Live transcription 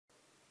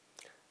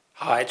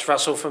Hi, it's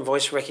Russell from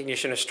Voice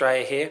Recognition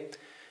Australia here.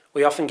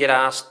 We often get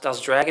asked,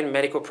 does Dragon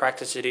Medical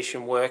Practice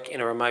Edition work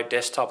in a remote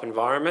desktop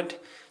environment?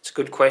 It's a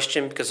good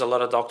question because a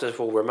lot of doctors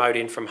will remote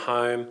in from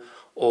home,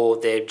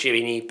 or their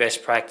Genie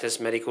best practice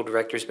medical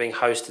director is being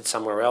hosted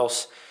somewhere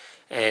else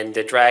and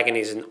the Dragon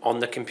isn't on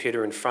the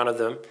computer in front of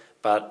them,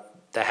 but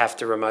they have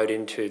to remote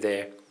into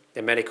their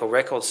medical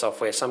record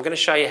software. So I'm going to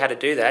show you how to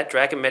do that.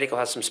 Dragon Medical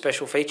has some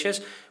special features.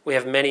 We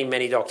have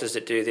many doctors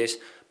that do this,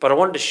 but I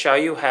wanted to show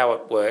you how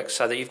it works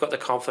so that you've got the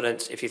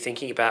confidence, if you're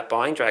thinking about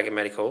buying Dragon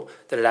Medical,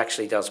 that it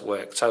actually does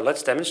work. So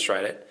let's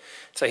demonstrate it.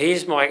 So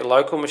here's my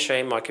local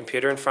machine, my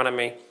computer in front of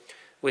me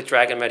with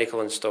Dragon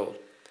Medical installed.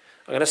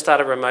 I'm going to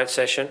start a remote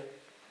session,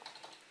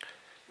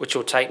 which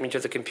will take me to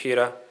the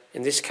computer.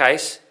 In this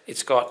case,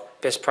 it's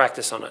got best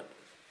practice on it.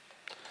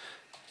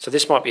 So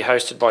this might be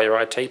hosted by your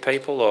IT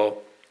people or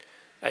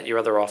at your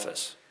other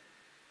office.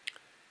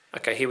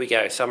 Okay, here we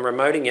go. So I'm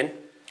remoting in.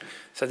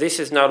 So this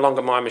is no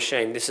longer my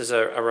machine. This is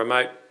a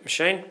remote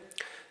machine.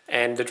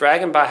 And the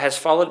Dragon bar has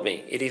followed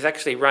me. It is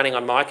actually running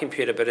on my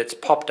computer, but it's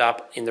popped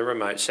up in the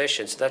remote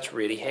session. So that's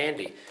really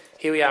handy.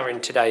 Here we are in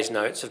today's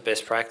notes of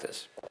best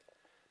practice.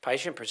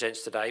 Patient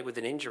presents today with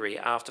an injury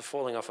after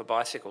falling off a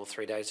bicycle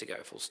 3 days ago,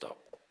 full stop.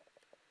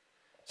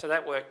 So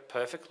that worked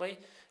perfectly.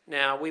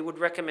 Now, we would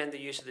recommend the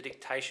use of the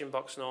dictation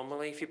box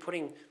normally. If you're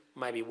putting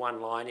maybe one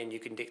line in, you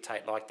can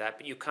dictate like that,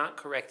 but you can't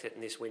correct it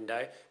in this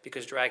window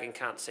because Dragon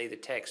can't see the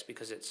text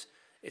because it's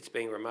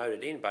being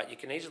remoted in, but you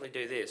can easily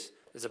do this.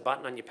 There's a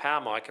button on your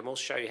power mic and we'll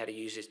show you how to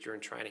use this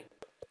during training.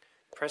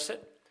 Press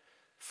it,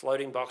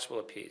 floating box will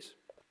appear.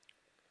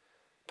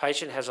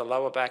 Patient has a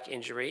lower back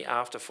injury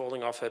after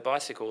falling off her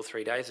bicycle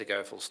 3 days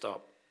ago, full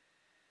stop.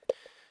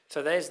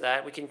 So there's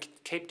that. We can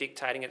keep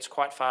dictating. It's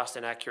quite fast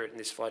and accurate in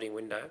this floating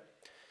window.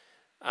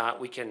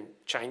 We can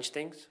change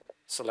things,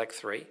 select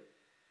 3,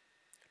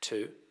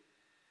 2,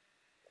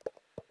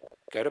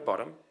 go to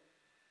bottom.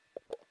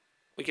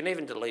 We can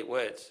even delete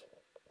words.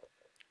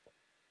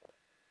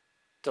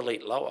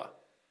 Delete lower.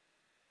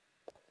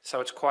 So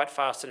it's quite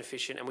fast and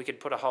efficient, and we could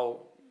put a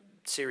whole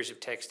series of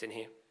text in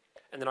here.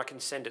 And then I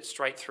can send it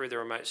straight through the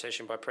remote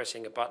session by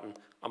pressing a button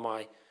on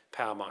my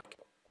power mic.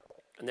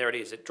 And there it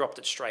is, it dropped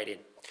it straight in.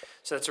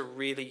 So that's a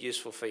really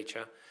useful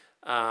feature.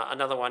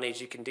 Another one is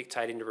you can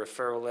dictate into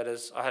referral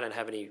letters. I don't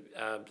have any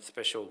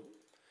special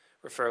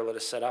referral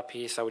letters set up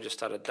here, so we'll just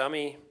start a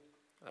dummy.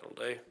 That'll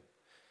do.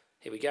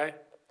 Here we go.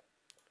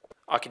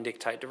 I can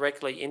dictate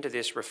directly into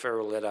this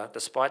referral letter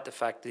despite the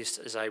fact this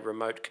is a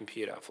remote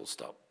computer, full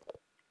stop.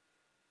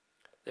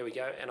 There we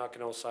go, and I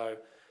can also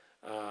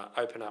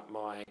open up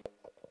my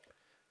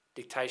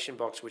dictation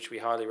box, which we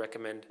highly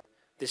recommend.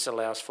 This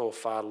allows for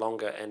far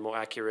longer and more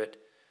accurate,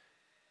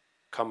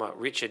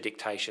 richer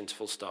dictations,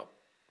 full stop.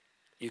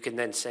 You can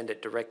then send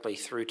it directly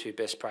through to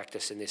best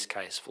practice in this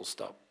case, full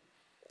stop.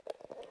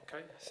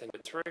 Okay, send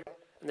it through,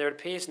 and there it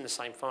appears in the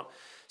same font.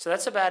 So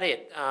that's about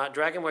it.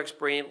 Dragon works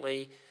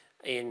brilliantly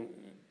in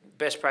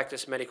best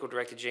practice medical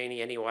director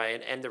Genie anyway,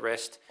 and the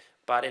rest,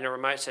 but in a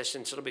remote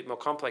session it's a little bit more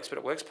complex, but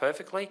it works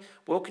perfectly.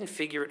 We'll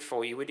configure it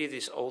for you. We do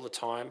this all the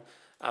time.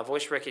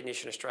 Voice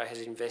Recognition Australia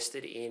has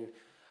invested in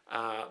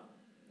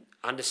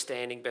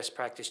understanding best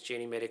practice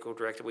Genie medical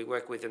director. We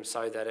work with them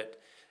so that it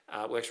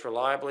works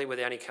reliably. We're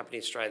the only company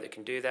in Australia that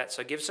can do that.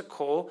 So give us a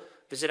call,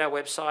 visit our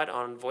website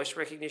on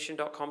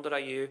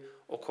voicerecognition.com.au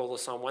or call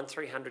us on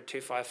 1300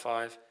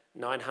 255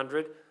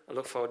 900. I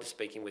look forward to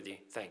speaking with you.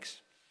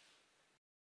 Thanks.